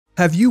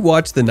Have you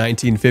watched the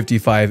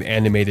 1955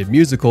 animated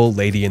musical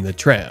Lady and the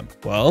Tramp?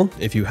 Well,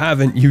 if you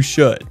haven't, you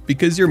should,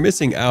 because you're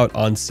missing out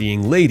on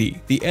seeing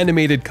Lady, the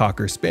animated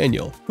Cocker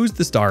Spaniel, who's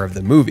the star of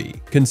the movie.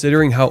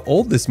 Considering how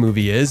old this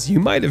movie is, you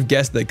might have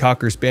guessed that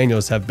Cocker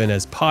Spaniels have been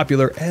as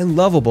popular and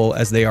lovable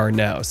as they are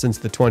now since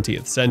the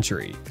 20th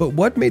century. But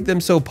what made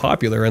them so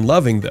popular and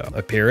loving though,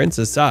 appearance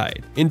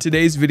aside? In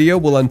today's video,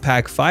 we'll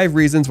unpack 5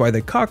 reasons why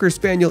the Cocker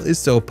Spaniel is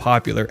so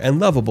popular and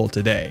lovable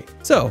today.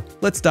 So,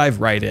 let's dive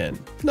right in.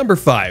 Number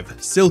 5.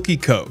 Silky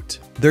coat.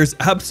 There's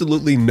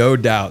absolutely no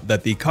doubt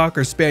that the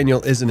Cocker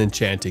Spaniel is an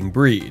enchanting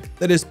breed.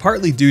 That is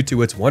partly due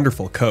to its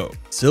wonderful coat.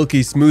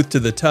 Silky smooth to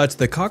the touch,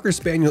 the Cocker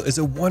Spaniel is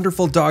a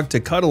wonderful dog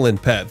to cuddle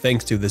and pet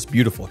thanks to this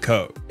beautiful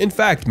coat. In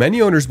fact,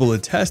 many owners will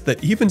attest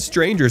that even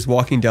strangers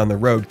walking down the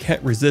road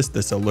can't resist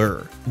this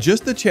allure.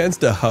 Just the chance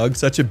to hug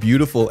such a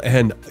beautiful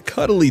and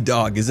cuddly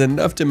dog is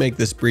enough to make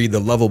this breed the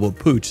lovable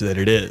pooch that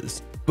it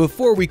is.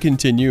 Before we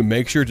continue,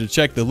 make sure to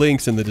check the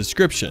links in the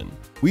description.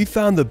 We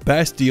found the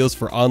best deals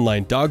for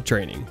online dog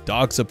training,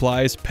 dog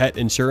supplies, pet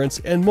insurance,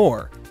 and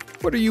more.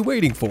 What are you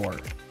waiting for?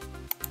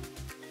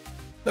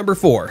 Number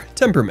 4.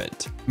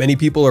 Temperament. Many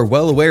people are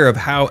well aware of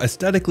how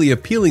aesthetically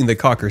appealing the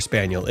Cocker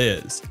Spaniel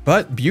is.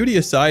 But beauty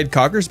aside,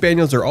 Cocker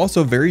Spaniels are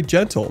also very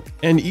gentle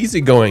and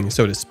easygoing,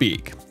 so to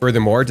speak.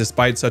 Furthermore,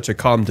 despite such a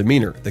calm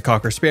demeanor, the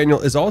Cocker Spaniel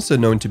is also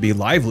known to be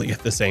lively at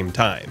the same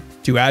time.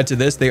 To add to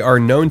this, they are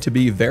known to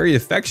be very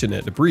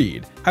affectionate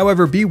breed.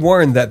 However, be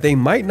warned that they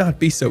might not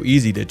be so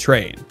easy to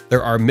train.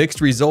 There are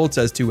mixed results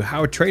as to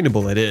how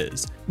trainable it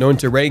is. Known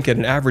to rank at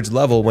an average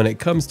level when it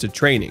comes to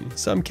training,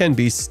 some can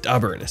be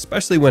stubborn,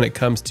 especially when it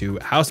comes to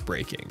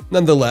housebreaking.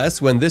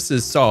 Nonetheless, when this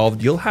is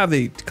solved, you'll have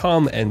a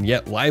calm and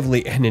yet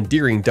lively and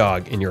endearing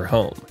dog in your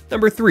home.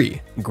 Number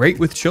 3. Great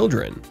with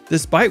children.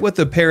 Despite what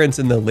the parents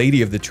in the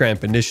Lady of the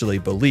Tramp initially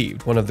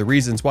believed, one of the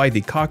reasons why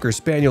the Cocker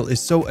Spaniel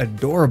is so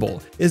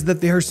adorable is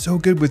that they are so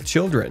good with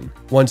children.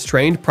 Once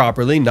trained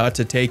properly not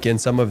to take in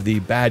some of the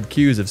bad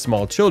cues of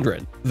small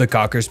children, the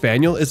Cocker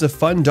Spaniel is a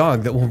fun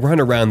dog that will run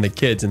around the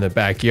kids in the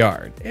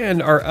backyard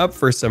and are up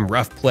for some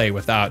rough play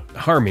without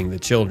harming the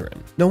children.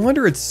 No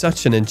wonder it's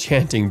such an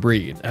enchanting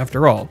breed.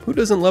 After all, who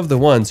doesn't love the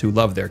ones who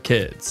love their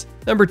kids?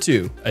 Number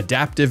 2.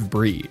 Adaptive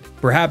breed.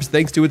 Perhaps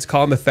thanks to its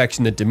calm,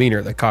 affectionate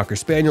demeanor, the Cocker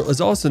Spaniel is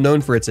also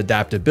known for its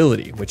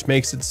adaptability, which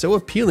makes it so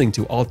appealing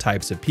to all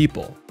types of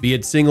people. Be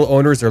it single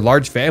owners or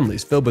large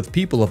families filled with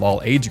people of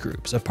all age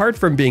groups, apart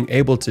from being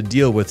able to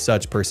deal with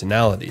such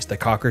personalities, the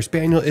Cocker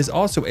Spaniel is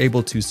also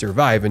able to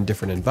survive in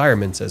different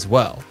environments as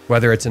well.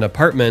 Whether it's an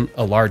apartment,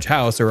 a large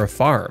house, or a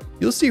farm,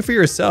 you'll see for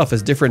yourself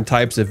as different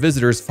types of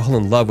visitors fall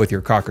in love with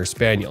your Cocker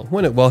Spaniel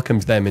when it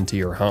welcomes them into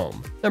your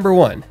home. Number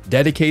 1.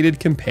 Dedicated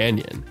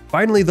companion.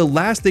 Finally, the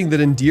last thing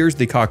that endears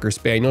the Cocker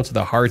Spaniel to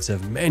the hearts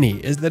of many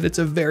is that it's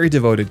a very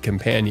devoted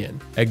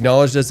companion.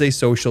 Acknowledged as a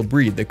social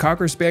breed, the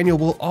Cocker Spaniel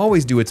will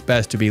always do its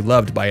best to be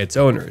loved by its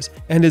owners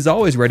and is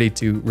always ready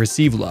to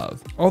receive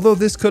love. Although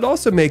this could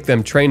also make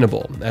them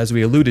trainable, as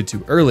we alluded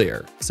to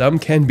earlier. Some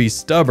can be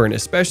stubborn,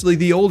 especially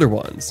the older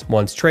ones.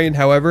 Once trained,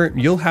 however,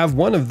 you'll have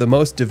one of the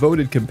most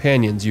devoted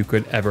companions you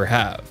could ever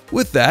have.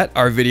 With that,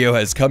 our video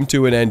has come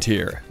to an end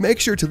here. Make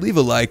sure to leave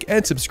a like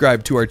and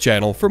subscribe to our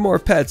channel for more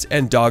pets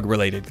and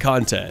dog-related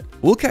content.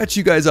 We'll catch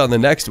you guys on the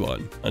next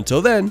one.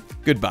 Until then,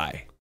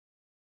 goodbye.